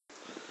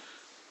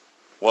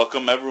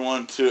Welcome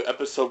everyone to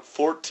episode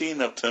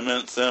 14 of 10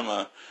 Minute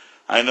Cinema.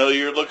 I know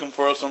you're looking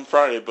for us on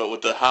Friday, but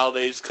with the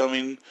holidays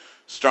coming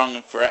strong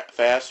and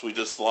fast, we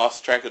just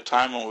lost track of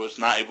time and was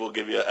not able to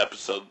give you an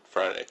episode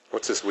Friday.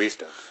 What's this we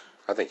stuff?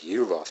 I think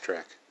you lost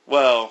track.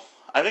 Well,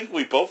 I think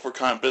we both were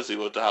kind of busy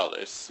with the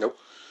holidays. Nope.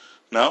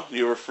 No?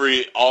 You were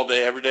free all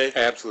day, every day?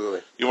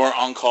 Absolutely. You weren't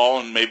on call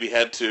and maybe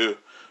had to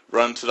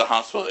run to the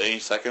hospital at any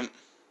second?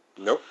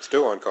 Nope.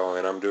 Still on call,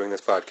 and I'm doing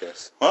this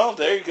podcast. Well,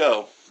 there you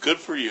go. Good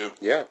for you.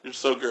 Yeah. You're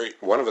so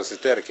great. One of us is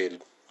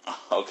dedicated.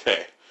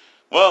 Okay.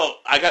 Well,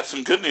 I got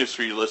some good news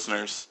for you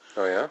listeners.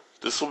 Oh, yeah?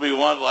 This will be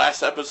one of the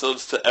last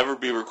episodes to ever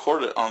be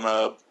recorded on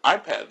an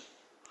iPad.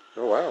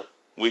 Oh, wow.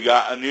 We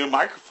got a new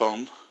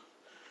microphone.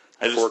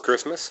 For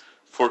Christmas?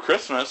 For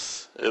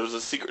Christmas. It was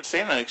a Secret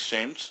Santa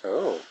exchange.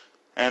 Oh.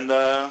 And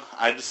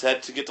I just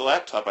had to get the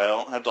laptop. I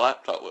don't have the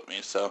laptop with me,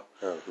 so...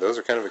 Oh, those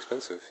are kind of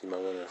expensive. You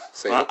might want to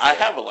say I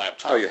have a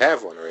laptop. Oh, you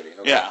have one already?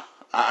 Okay. Yeah.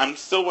 I'm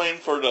still waiting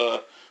for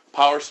the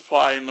power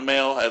supply in the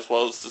mail, as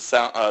well as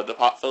the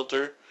pop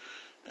filter.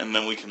 And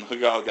then we can hook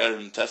it all together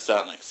and test it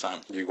out next time.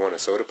 You want a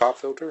soda pop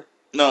filter?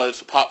 No,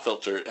 it's a pop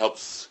filter. It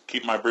helps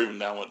keep my breathing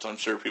down, which I'm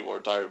sure people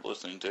are tired of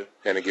listening to.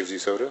 And it gives you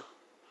soda?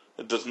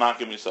 It does not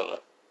give me soda.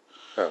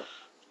 Oh,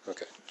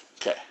 okay.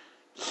 Okay.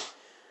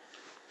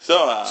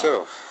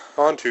 So,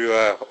 on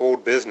to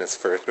old business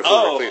first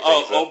before we clear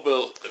things up.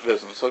 Old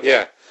business.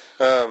 Okay.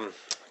 Yeah.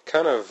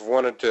 Kind of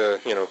wanted to,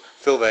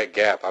 fill that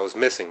gap. I was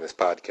missing this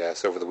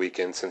podcast over the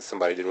weekend since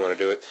somebody didn't want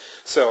to do it.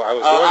 So I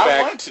was going back.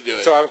 I wanted to do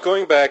it. So I was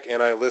going back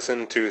and I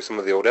listened to some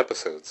of the old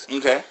episodes.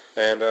 Okay.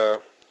 And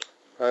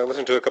I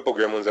listened to a couple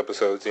Gremlins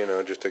episodes,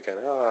 just to kind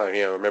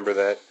of, remember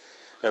that.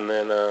 And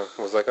then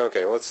was like,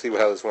 okay, let's see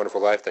how this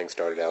Wonderful Life thing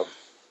started out.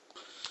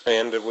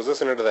 And was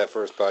listening to that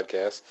first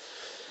podcast.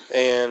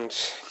 And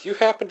you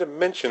happened to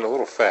mention a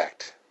little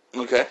fact.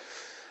 Okay.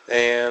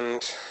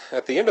 And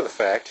at the end of the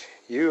fact,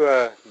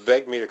 you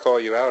begged me to call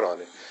you out on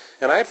it.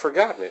 And I had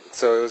forgotten it,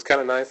 so it was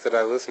kind of nice that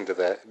I listened to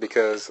that,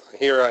 because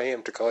here I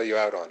am to call you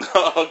out on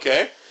it.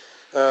 Okay.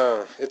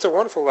 It's a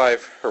Wonderful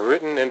Life,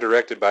 written and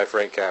directed by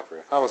Frank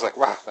Capra. I was like,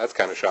 wow, that's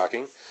kind of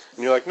shocking.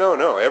 And you're like,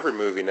 no, every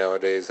movie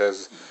nowadays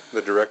has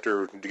the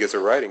director gets a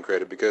writing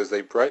credit because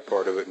they write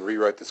part of it and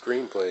rewrite the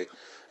screenplay,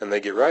 and they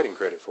get writing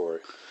credit for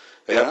it.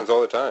 It happens all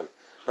the time.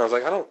 And I was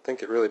like, I don't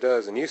think it really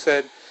does. And you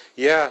said,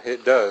 yeah,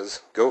 it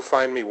does. Go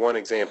find me one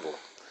example.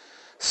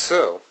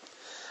 So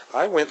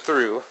I went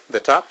through the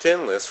top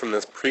 10 list from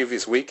this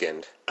previous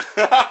weekend,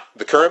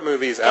 the current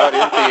movies out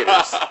in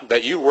theaters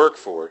that you work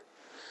for,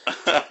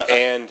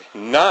 and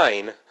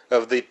 9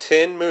 of the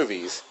 10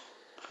 movies,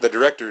 the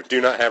directors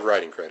do not have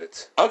writing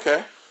credits.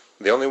 Okay.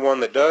 The only one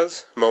that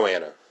does,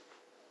 Moana.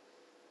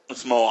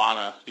 It's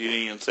Moana. You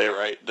didn't even say it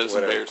right. That's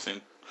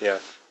embarrassing. Yeah.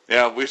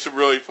 Yeah, we should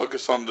really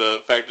focus on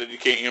the fact that you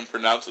can't even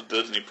pronounce a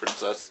Disney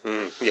princess.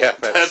 Yeah.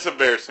 That's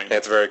embarrassing.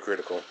 That's very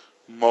critical.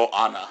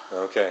 Moana.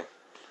 Okay.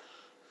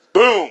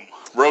 Boom!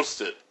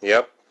 Roasted.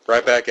 Yep.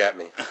 Right back at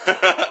me.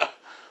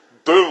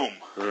 Boom.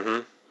 Mm-hmm.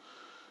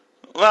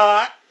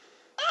 Well,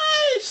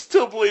 I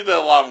still believe that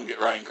a lot of them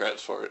get writing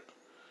credits for it.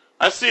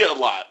 I see it a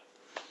lot.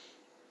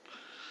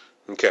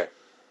 Okay.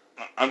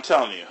 I'm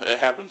telling you, it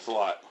happens a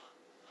lot.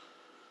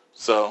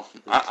 So,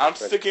 I'm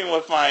sticking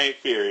with my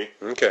theory.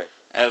 Okay.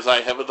 As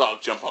I have a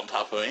dog jump on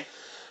top of me.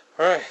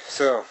 Alright,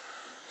 so,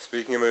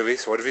 speaking of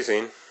movies, what have you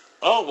seen?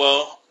 Oh,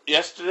 well,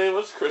 yesterday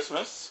was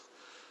Christmas.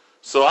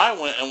 So I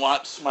went and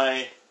watched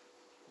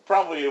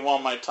probably one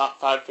of my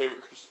top 5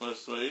 favorite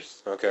Christmas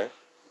movies. Okay.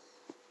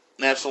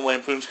 National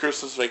Lampoon's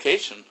Christmas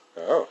Vacation.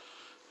 Oh.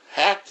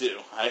 Had to.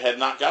 I had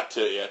not got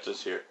to it yet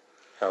this year.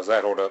 How's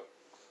that hold up?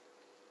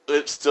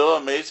 It's still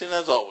amazing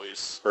as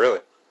always. Really?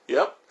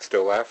 Yep.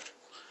 Still laughed?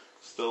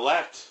 Still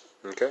laughed.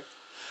 Okay.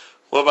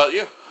 What about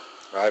you?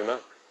 I have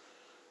not.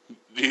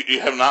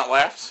 You have not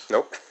laughed?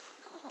 Nope.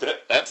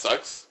 That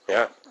sucks.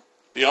 Yeah.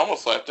 You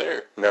almost laughed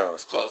there. No.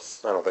 It's close.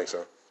 I don't think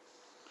so.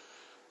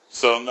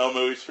 So no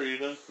movies for you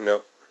then?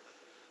 Nope.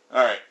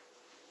 Alright.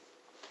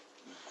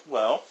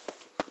 Well,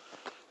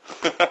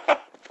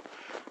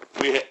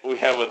 we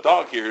have a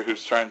dog here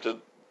who's trying to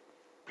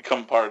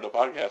become part of the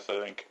podcast,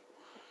 I think.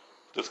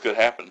 This could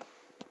happen.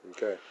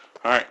 Okay.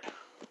 Alright.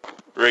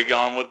 Ready to go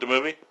on with the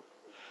movie?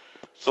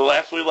 So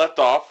last we left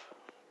off,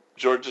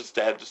 George's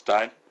dad just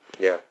died.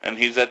 Yeah. And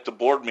he's at the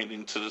board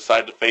meeting to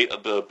decide the fate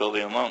of the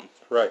building and loan.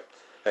 Right.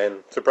 And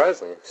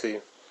surprisingly, see,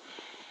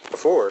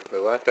 before the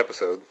last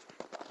episode,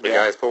 the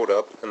guys pulled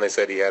up and they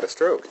said he had a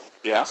stroke.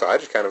 Yeah. So I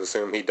just kind of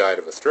assumed he died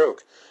of a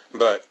stroke.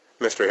 But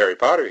Mr. Harry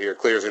Potter here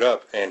clears it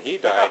up, and he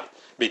died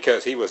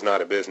because he was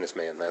not a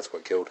businessman. That's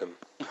what killed him.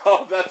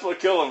 Oh, that's what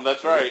killed him.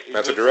 That's right.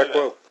 That's a direct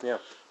quote. Yeah.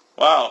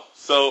 Wow.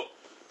 So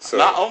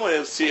not only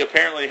is he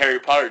apparently Harry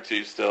Potter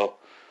too still,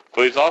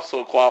 but he's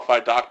also a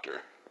qualified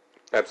doctor.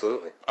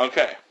 Absolutely.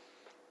 Okay.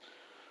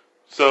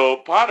 So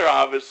Potter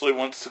obviously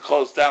wants to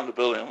close down the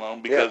building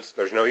loan because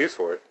there's no use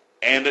for it.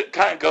 And it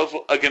kind of goes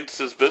against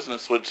his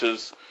business, which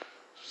is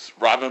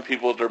robbing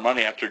people of their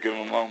money after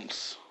giving them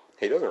loans.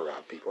 He doesn't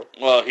rob people.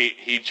 Well,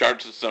 he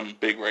charges them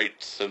big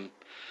rates, and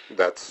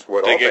That's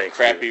what They all get banks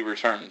crappy do.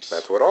 returns.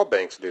 That's what all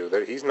banks do.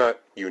 He's not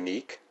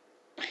unique.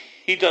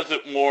 He does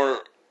it more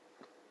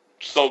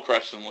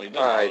soul-crushingly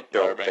than I other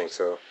don't think banks.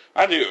 so.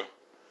 I do.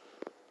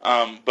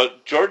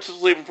 But George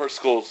is leaving for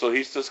school, so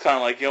he's just kind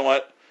of like, you know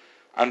what?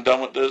 I'm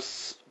done with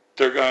this.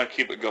 They're going to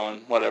keep it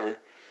going, whatever.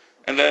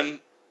 And then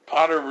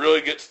Potter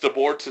really gets the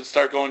board to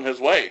start going his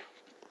way.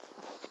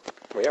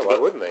 Well, yeah, why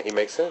wouldn't they? He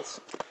makes sense.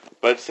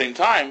 But at the same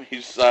time,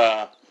 he's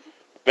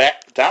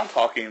back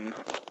down-talking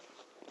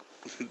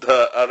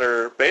the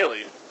other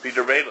Bailey,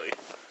 Peter Bailey,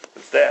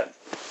 his dad.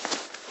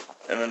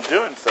 And in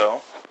doing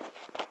so,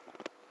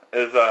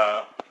 is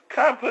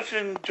kind of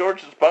pushing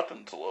George's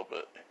buttons a little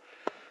bit.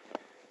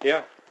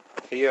 Yeah,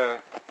 he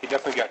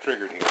definitely got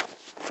triggered here.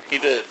 He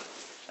did.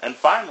 And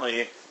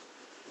finally,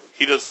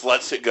 he just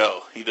lets it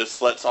go. He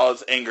just lets all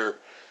his anger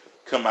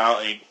come out,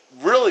 and he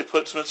really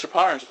puts Mr.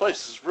 Potter in his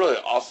place. It's really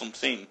an awesome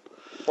scene.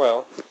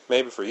 Well,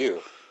 maybe for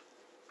you.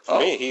 For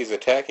me, he's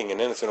attacking an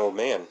innocent old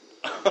man.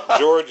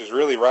 George is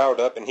really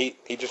riled up, and he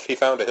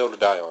found a hill to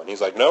die on.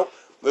 He's like, nope,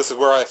 this is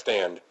where I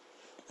stand.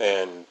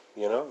 And,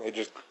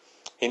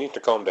 he needs to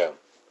calm down.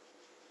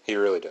 He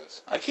really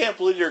does. I can't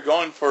believe you're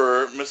going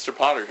for Mr.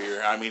 Potter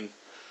here. I mean,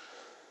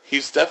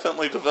 he's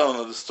definitely the villain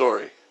of the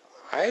story.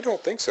 I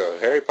don't think so.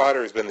 Harry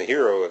Potter has been the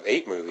hero of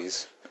 8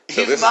 movies.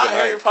 So He's not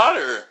Harry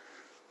Potter.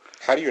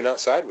 How do you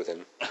not side with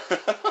him?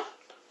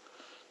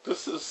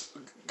 This has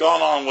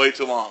gone on way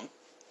too long.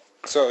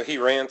 So he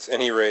rants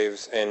and he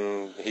raves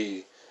and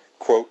he,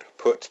 quote,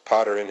 puts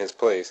Potter in his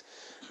place.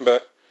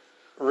 But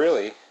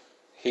really,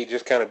 he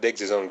just kind of digs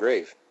his own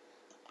grave.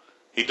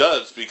 He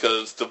does,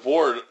 because the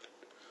board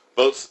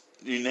votes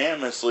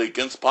unanimously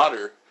against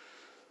Potter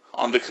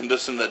on the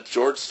condition that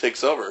George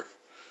takes over.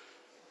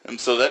 And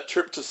so that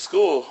trip to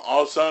school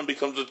all of a sudden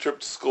becomes a trip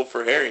to school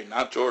for Harry,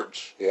 not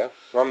George. Yeah.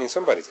 Well, I mean,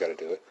 somebody's got to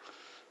do it.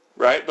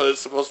 Right? But it's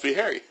supposed to be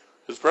Harry,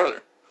 his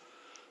brother.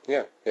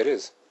 Yeah, it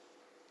is.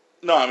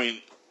 No, I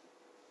mean,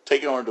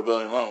 taking over the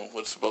building alone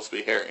was supposed to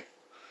be Harry,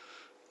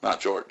 not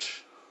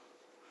George.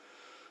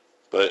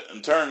 But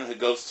in turn, it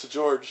goes to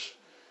George.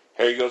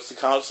 Harry goes to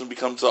college and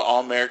becomes an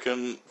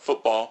All-American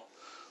football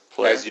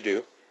player. As you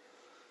do.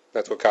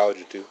 That's what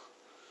colleges do.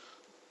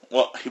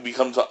 Well, he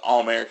becomes an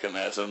All-American,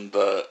 as in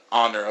the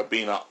honor of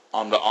being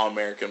on the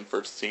All-American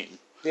first team.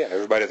 Yeah,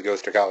 everybody that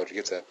goes to college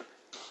gets that.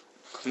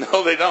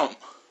 No, they don't.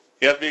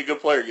 You have to be a good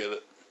player to get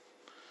it.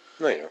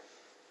 No, you don't.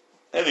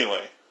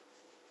 Anyway,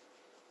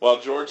 while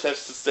George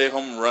has to stay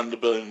home and run the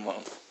building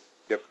alone.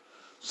 Yep.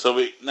 So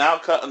we now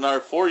cut another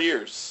 4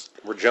 years.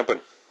 We're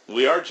jumping.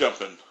 We are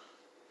jumping.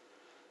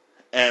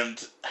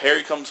 And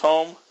Harry comes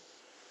home.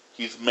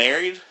 He's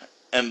married.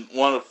 And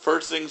one of the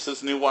first things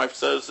his new wife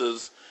says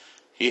is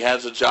he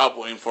has a job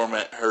waiting for him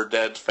at her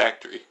dad's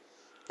factory.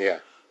 Yeah.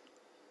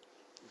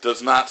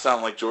 Does not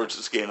sound like George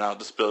is getting out of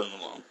this building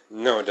alone.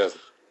 No, it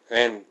doesn't.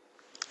 And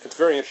it's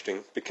very interesting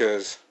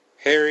because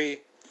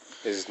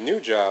his new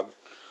job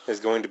is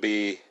going to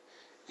be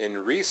in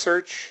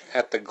research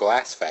at the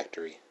glass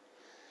factory.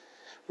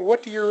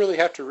 What do you really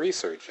have to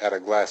research at a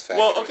glass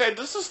factory? Well, okay,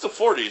 this is the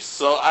 40s,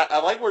 so I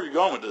like where you're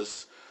going with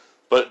this.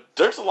 But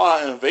there's a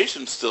lot of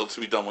innovation still to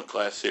be done with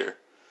glass here.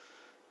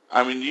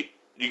 I mean,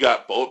 you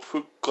got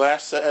bulletproof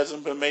glass that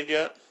hasn't been made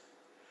yet.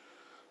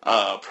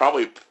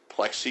 Probably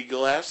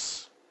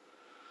plexiglass.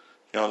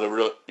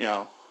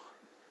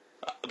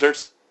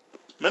 There's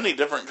many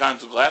different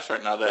kinds of glass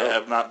right now that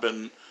have not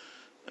been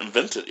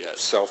invented yet.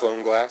 Cell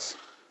phone glass?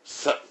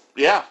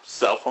 Yeah,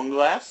 cell phone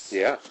glass.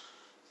 Yeah.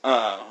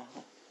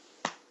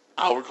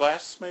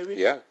 Hourglass, maybe?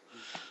 Yeah.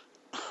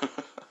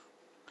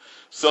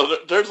 So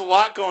there's a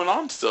lot going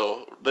on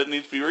still that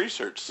needs to be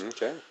researched.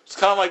 Okay. It's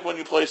kind of like when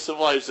you play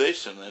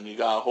Civilization and you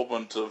got a whole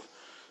bunch of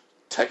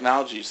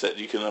technologies that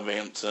you can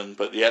advance in,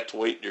 but you have to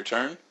wait your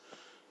turn.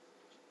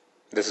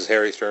 This is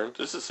Harry's turn?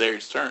 This is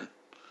Harry's turn.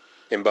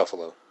 In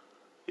Buffalo.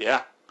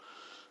 Yeah.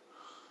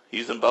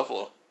 He's in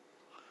Buffalo.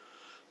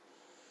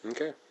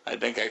 Okay. I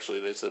think actually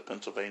they said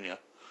Pennsylvania.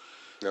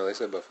 No, they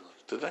said Buffalo.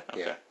 Did they? Okay.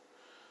 Yeah.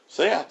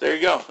 So yeah, there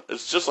you go.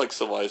 It's just like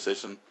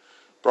Civilization.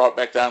 Brought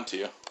back down to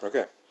you.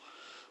 Okay.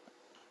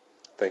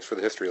 Thanks for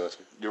the history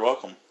lesson. You're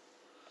welcome.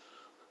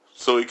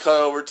 So we cut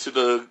over to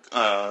the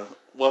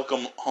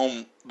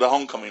the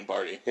homecoming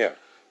party. Yeah.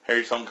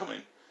 Harry's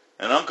homecoming.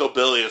 And Uncle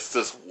Billy is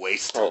just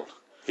wasted. Oh,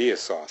 he is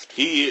sauced.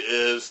 He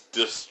is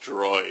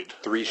destroyed.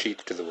 3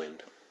 sheets to the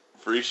wind.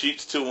 3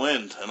 sheets to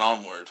wind and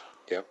onward.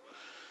 Yep.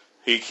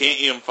 He can't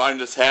even find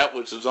his hat,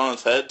 which is on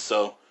his head,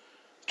 so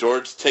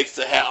George takes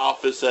the hat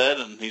off his head,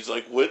 and he's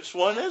like, which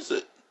one is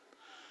it?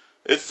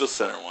 It's the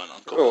center one,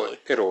 Uncle Billy.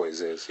 It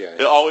always is, yeah.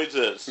 It always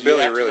is.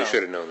 Billy really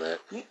should have known that.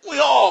 We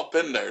all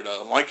been there,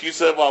 though. Like you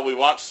said while we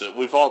watched it,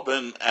 we've all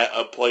been at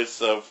a place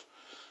of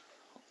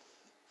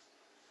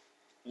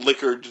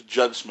liquored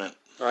judgment.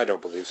 I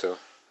don't believe so.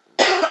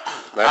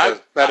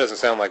 That doesn't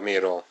sound like me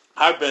at all.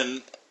 I've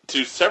been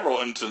to several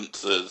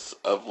instances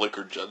of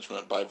liquored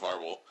judgment by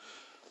Varvel.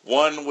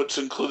 One which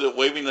included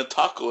waving a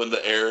taco in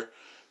the air,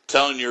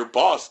 telling your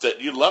boss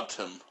that you loved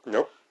him.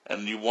 Nope.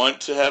 And you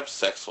want to have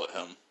sex with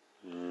him.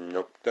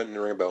 Nope. Doesn't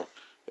ring a bell.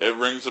 It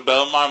rings a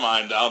bell in my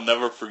mind. I'll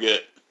never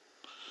forget.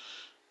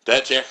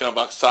 That Jack in the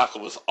Box taco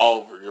was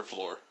all over your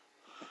floor.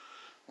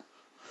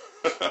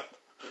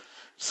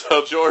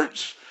 So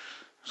George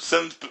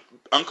sends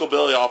Uncle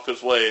Billy off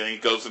his way, and he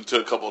goes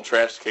into a couple of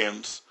trash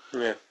cans.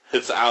 Yeah.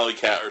 Hits an alley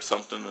cat or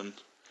something, and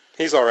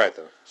He's all right,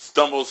 though.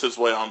 stumbles his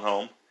way on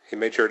home. He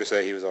made sure to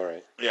say he was all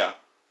right. Yeah.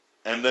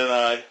 And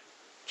then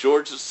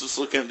George is just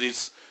looking at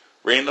these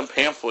random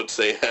pamphlets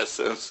they has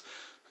in his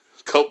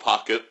coat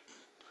pocket.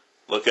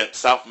 Look at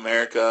South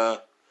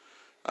America.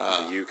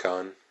 The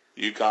Yukon.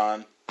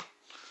 Yukon.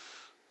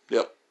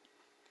 Yep.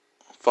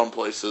 Fun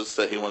places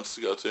that he wants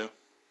to go to.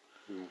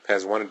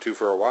 Has wanted to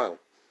for a while.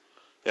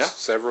 Yeah.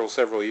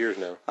 Several years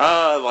now.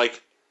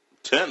 Like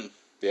 10.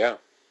 Yeah.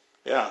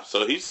 Yeah,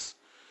 so he's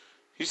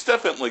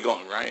definitely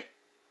going, right?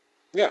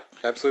 Yeah,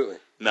 absolutely.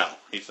 No,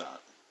 he's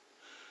not.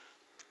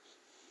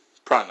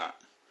 Probably not.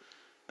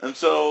 And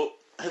so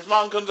his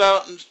mom comes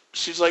out and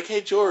she's like,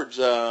 "Hey, George,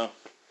 Mary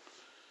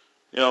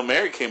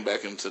came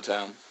back into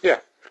town."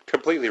 Yeah,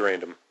 completely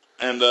random.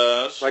 And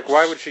Like,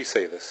 why would she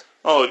say this?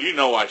 Oh, you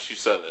know why she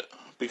said it.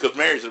 Because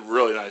Mary's a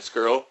really nice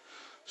girl.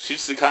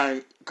 She's the kind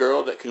of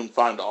girl that can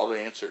find all the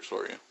answers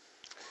for you.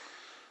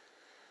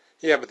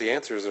 Yeah, but the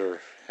answers are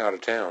out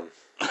of town.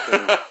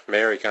 And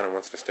Mary kind of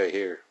wants to stay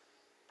here.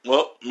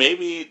 Well,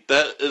 maybe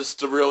that is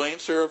the real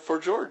answer for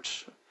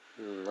George.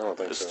 I don't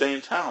think To so. stay in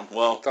town.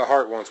 Well, The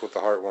heart wants what the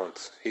heart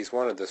wants. He's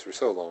wanted this for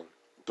so long.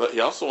 but he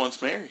also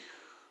wants Mary.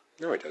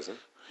 No, he doesn't.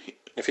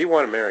 If he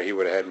wanted Mary, he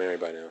would have had Mary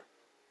by now.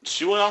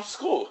 She went off to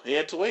school. He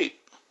had to wait.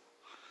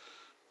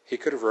 He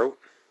could have wrote.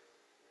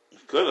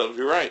 Could have,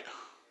 you're right.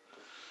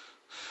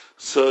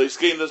 So he's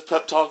getting this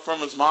pep talk from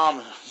his mom,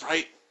 and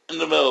right in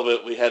the middle of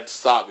it, we had to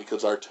stop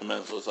because our 10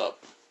 minutes was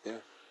up. Yeah.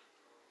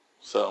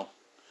 So,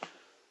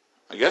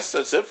 I guess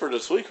that's it for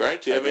this week,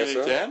 right? Do you have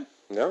anything to add?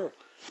 No.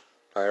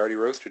 I already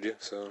roasted you,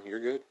 so you're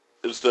good.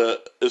 Is the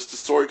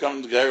story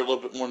coming together a little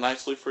bit more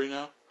nicely for you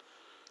now?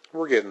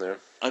 We're getting there.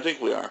 I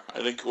think we are.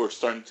 I think we're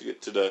starting to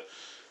get to the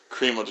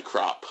cream of the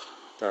crop.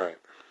 All right.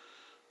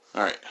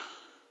 All right.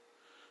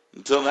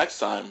 Until next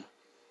time,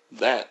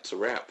 that's a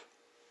wrap.